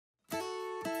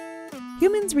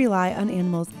Humans rely on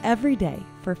animals every day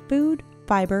for food,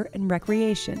 fiber, and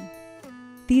recreation.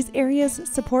 These areas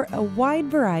support a wide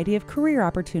variety of career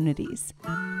opportunities,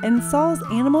 and Saul's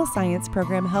Animal Science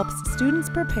program helps students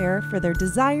prepare for their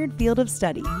desired field of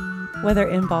study, whether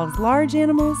it involves large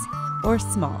animals or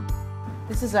small.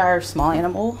 This is our small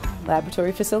animal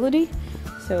laboratory facility.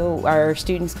 So our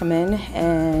students come in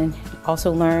and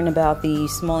also learn about the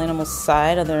small animal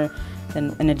side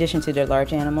in addition to their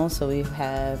large animals. So we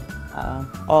have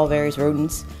all various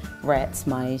rodents, rats,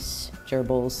 mice,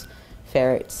 gerbils,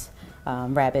 ferrets,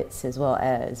 rabbits, as well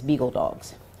as beagle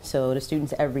dogs. So the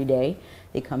students every day,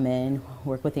 they come in,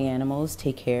 work with the animals,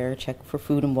 take care, check for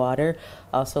food and water,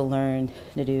 also learn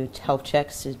to do health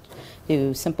checks, to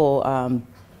do simple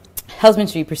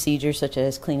husbandry procedures such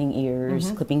as cleaning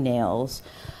ears, clipping nails.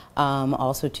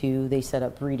 Also too, they set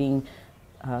up breeding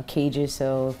cages,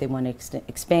 so if they want to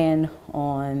expand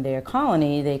on their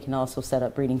colony, they can also set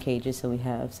up breeding cages. So we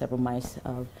have several mice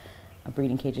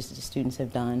breeding cages that the students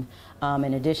have done.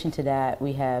 In addition to that,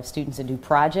 we have students that do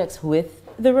projects with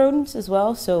the rodents as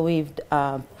well. So we've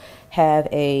have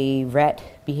a rat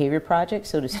behavior project,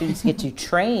 so the students get to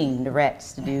train the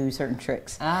rats to do certain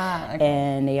tricks. Okay.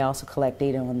 And they also collect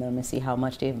data on them and see how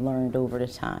much they've learned over the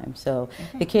time. So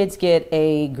the kids get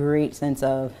a great sense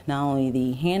of not only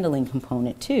the handling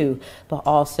component too, but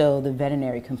also the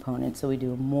veterinary component. So we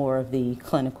do more of the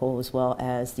clinical as well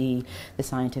as the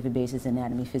scientific basis,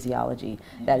 anatomy, physiology.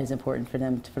 That is important for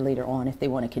them for later on if they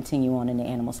want to continue on in the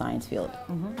animal science field.